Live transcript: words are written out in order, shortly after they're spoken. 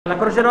La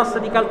Croce Rossa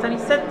di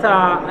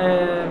Caltanissetta,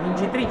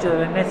 vincitrice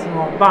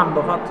dell'ennesimo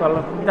bando fatto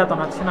dal Comitato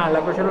Nazionale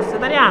della Croce Rossa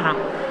Italiana,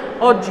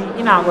 oggi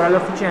inaugura le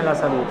Officine della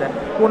Salute,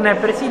 un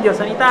presidio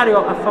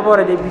sanitario a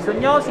favore dei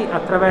bisognosi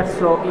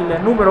attraverso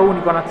il numero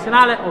unico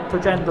nazionale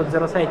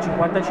 800 06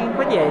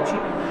 55 10.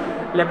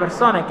 Le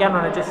persone che hanno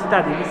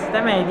necessità di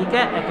visite mediche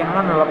e che non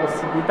hanno la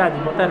possibilità di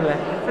poterle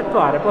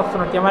effettuare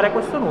possono chiamare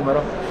questo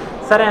numero,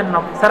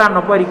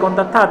 saranno poi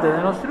ricontattate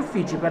dai nostri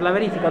uffici per la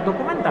verifica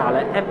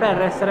documentale e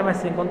per essere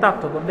messe in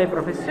contatto con dei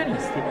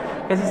professionisti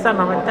che si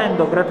stanno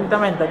mettendo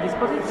gratuitamente a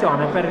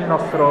disposizione per il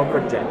nostro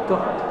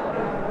progetto.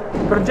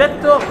 Il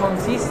progetto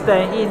consiste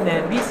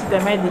in visite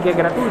mediche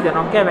gratuite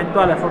nonché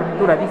eventuale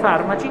fornitura di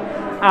farmaci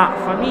a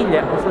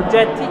famiglie o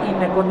soggetti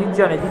in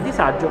condizioni di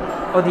disagio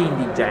o di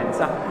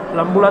indigenza.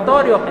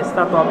 L'ambulatorio è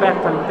stato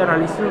aperto all'interno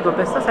dell'Istituto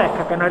Testa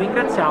Secca, che noi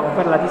ringraziamo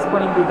per la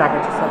disponibilità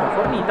che ci è stata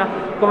fornita,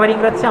 come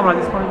ringraziamo la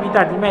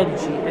disponibilità di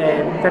medici,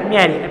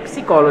 infermieri e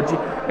psicologi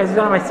che si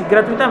sono messi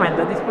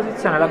gratuitamente a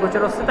disposizione della Croce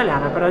Rossa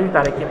Italiana per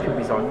aiutare chi ha più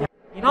bisogno.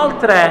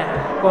 Inoltre,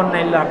 con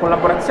la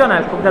collaborazione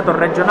del Comitato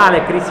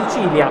Regionale Crisi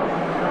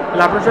Sicilia,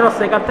 la Croce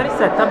Rossa di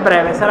Caltanissetta a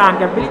breve sarà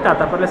anche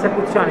abilitata per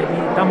l'esecuzione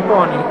di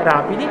tamponi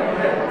rapidi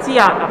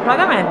sia a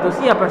pagamento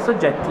sia per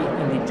soggetti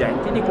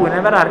indigenti, di cui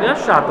ne verrà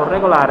rilasciato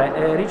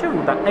regolare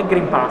ricevuta e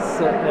Green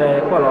Pass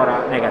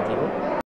qualora negativo.